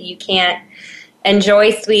mean that you can't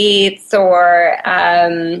enjoy sweets or,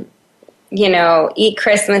 eat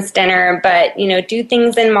Christmas dinner, but, do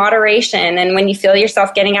things in moderation. And when you feel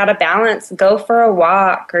yourself getting out of balance, go for a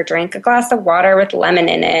walk or drink a glass of water with lemon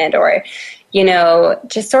in it, or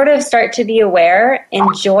just sort of start to be aware,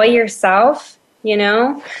 enjoy yourself, what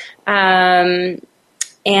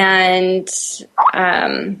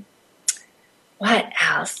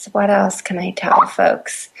else can I tell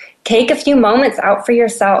folks? Take a few moments out for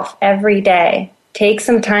yourself every day. Take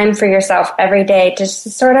some time for yourself every day just to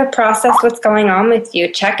sort of process what's going on with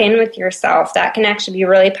you. Check in with yourself. That can actually be a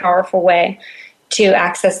really powerful way to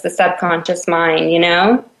access the subconscious mind,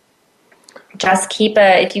 Just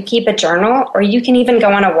if you keep a journal, or you can even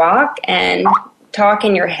go on a walk and talk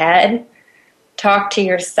in your head, talk to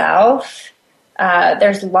yourself.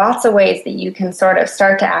 There's lots of ways that you can sort of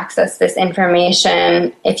start to access this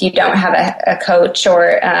information. If you don't have a coach,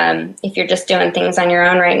 or if you're just doing things on your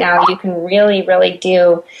own right now, you can really, really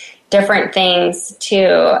do different things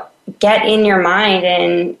to get in your mind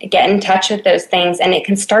and get in touch with those things, and it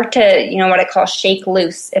can start to, what I call shake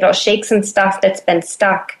loose. It'll shake some stuff that's been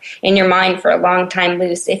stuck in your mind for a long time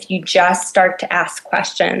loose if you just start to ask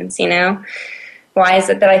questions. Why is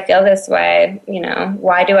it that I feel this way?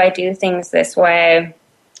 Why do I do things this way?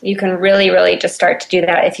 You can really, really just start to do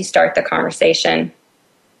that if you start the conversation.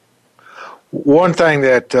 One thing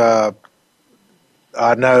that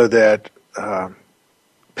I know that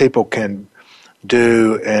people can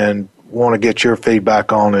do and want to get your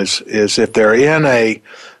feedback on is if they're in a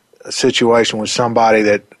situation with somebody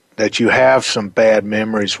that you have some bad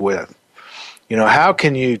memories with, how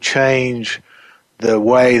can you change the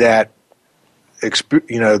way that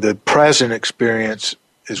the present experience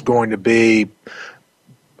is going to be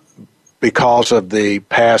because of the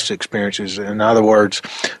past experiences? In other words,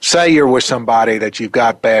 say you're with somebody that you've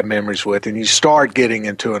got bad memories with and you start getting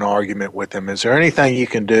into an argument with them. Is there anything you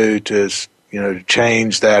can do to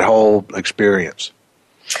change that whole experience?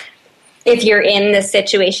 If you're in the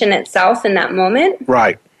situation itself in that moment?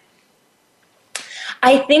 Right.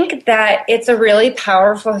 I think that it's a really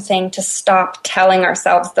powerful thing to stop telling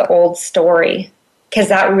ourselves the old story, because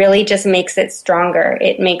that really just makes it stronger.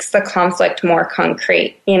 It makes the conflict more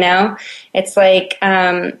concrete, It's like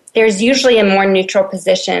there's usually a more neutral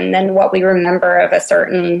position than what we remember of a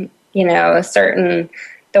certain,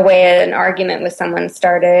 the way an argument with someone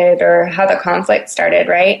started or how the conflict started,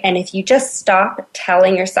 right? And if you just stop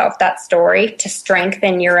telling yourself that story to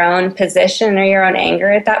strengthen your own position or your own anger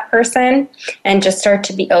at that person and just start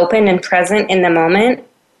to be open and present in the moment,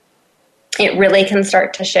 it really can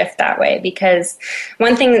start to shift that way. Because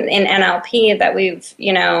one thing in NLP that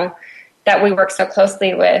that we work so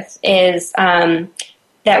closely with is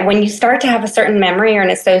that when you start to have a certain memory or an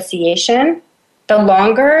association, the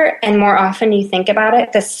longer and more often you think about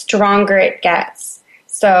it, the stronger it gets.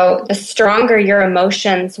 So the stronger your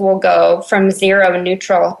emotions will go from 0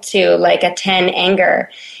 neutral to like a 10 anger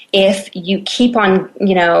if you keep on,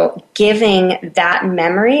 giving that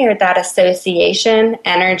memory or that association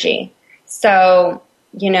energy. So,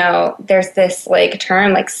 there's this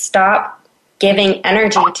term stop giving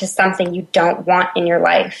energy to something you don't want in your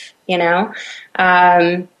life, and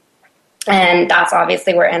that's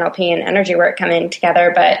obviously where NLP and energy work come in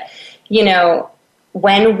together. But,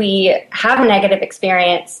 when we have a negative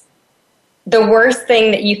experience, the worst thing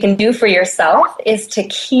that you can do for yourself is to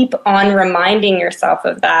keep on reminding yourself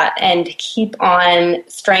of that and keep on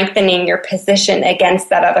strengthening your position against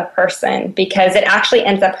that other person, because it actually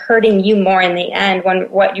ends up hurting you more in the end, when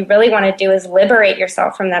what you really want to do is liberate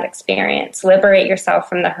yourself from that experience, liberate yourself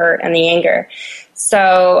from the hurt and the anger.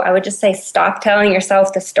 So I would just say stop telling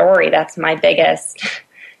yourself the story. That's my biggest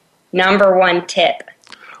number one tip.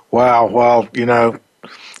 Wow. Well,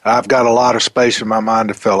 I've got a lot of space in my mind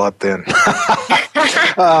to fill up then.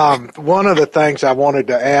 One of the things I wanted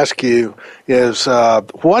to ask you is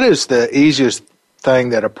what is the easiest thing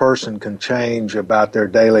that a person can change about their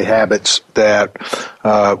daily habits that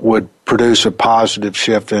would produce a positive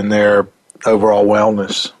shift in their overall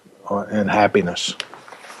wellness and happiness?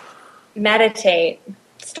 Meditate.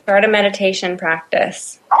 Start a meditation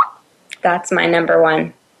practice. That's my number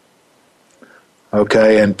one.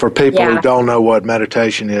 Okay, and for people who don't know what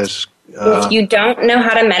meditation is... if you don't know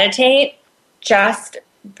how to meditate, just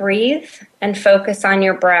breathe and focus on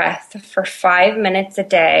your breath for 5 minutes a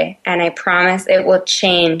day, and I promise it will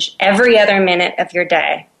change every other minute of your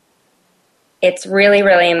day. It's really,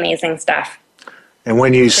 really amazing stuff. And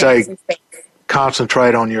when you say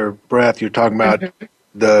concentrate on your breath, you're talking about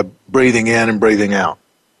the breathing in and breathing out,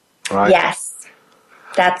 right? Yes,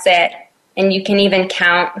 that's it. And you can even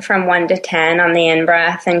count from 1 to 10 on the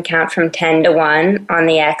in-breath and count from 10 to 1 on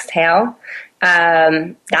the exhale.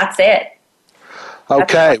 That's it.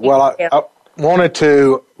 Okay. Well, I wanted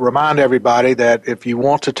to remind everybody that if you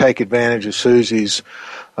want to take advantage of Susie's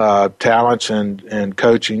talents and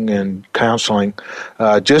coaching and counseling,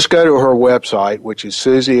 just go to her website, which is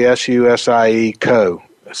Susie, SUSIECO.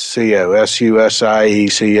 SUSIECO.com.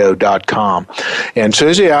 And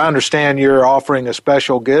Susie, I understand you're offering a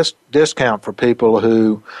special discount for people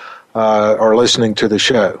who are listening to the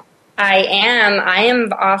show. I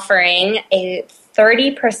am offering a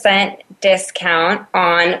 30% discount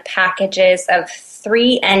on packages of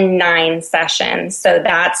 3 and 9 sessions. So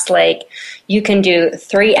that's you can do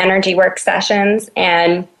 3 energy work sessions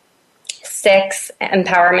and 6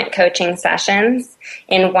 empowerment coaching sessions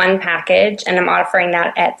in one package, and I'm offering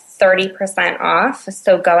that at 30% off.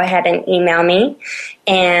 So go ahead and email me,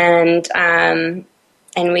 and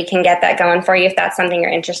we can get that going for you if that's something you're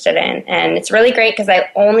interested in. And it's really great because I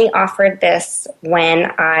only offered this when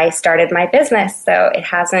I started my business, so I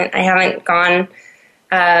haven't gone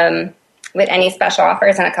with any special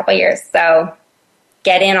offers in a couple of years. So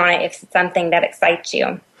get in on it if it's something that excites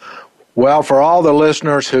you. Well, for all the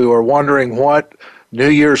listeners who are wondering what New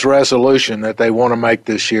Year's resolution that they want to make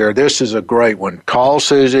this year, this is a great one. Call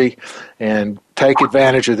Susie and take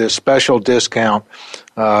advantage of this special discount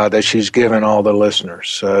that she's given all the listeners.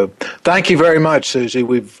 So thank you very much, Susie.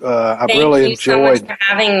 I've really enjoyed. Thank you so much for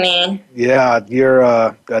having me. Yeah, you're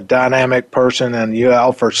a dynamic person, and you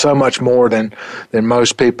offer so much more than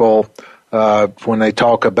most people when they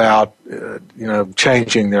talk about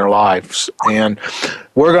changing their lives. And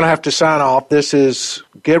we're going to have to sign off. This is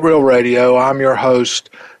Get Real Radio. I'm your host,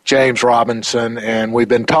 James Robinson, and we've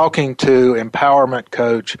been talking to empowerment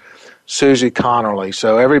coach Susie Connerley.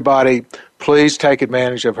 So everybody, please take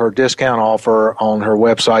advantage of her discount offer on her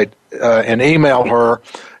website and email her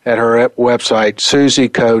at her website,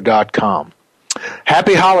 susieco.com.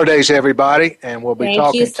 Happy holidays, everybody, and we'll be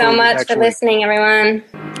talking to you next week. Thank you so much for listening, everyone.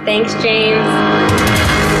 Thanks, James.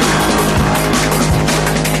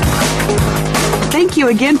 Thank you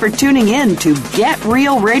again for tuning in to Get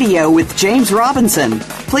Real Radio with James Robinson.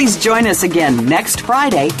 Please join us again next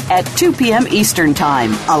Friday at 2 p.m. Eastern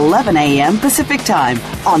Time, 11 a.m. Pacific Time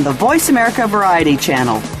on the Voice America Variety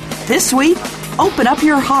Channel. This week, open up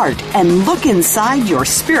your heart and look inside your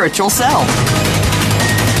spiritual self.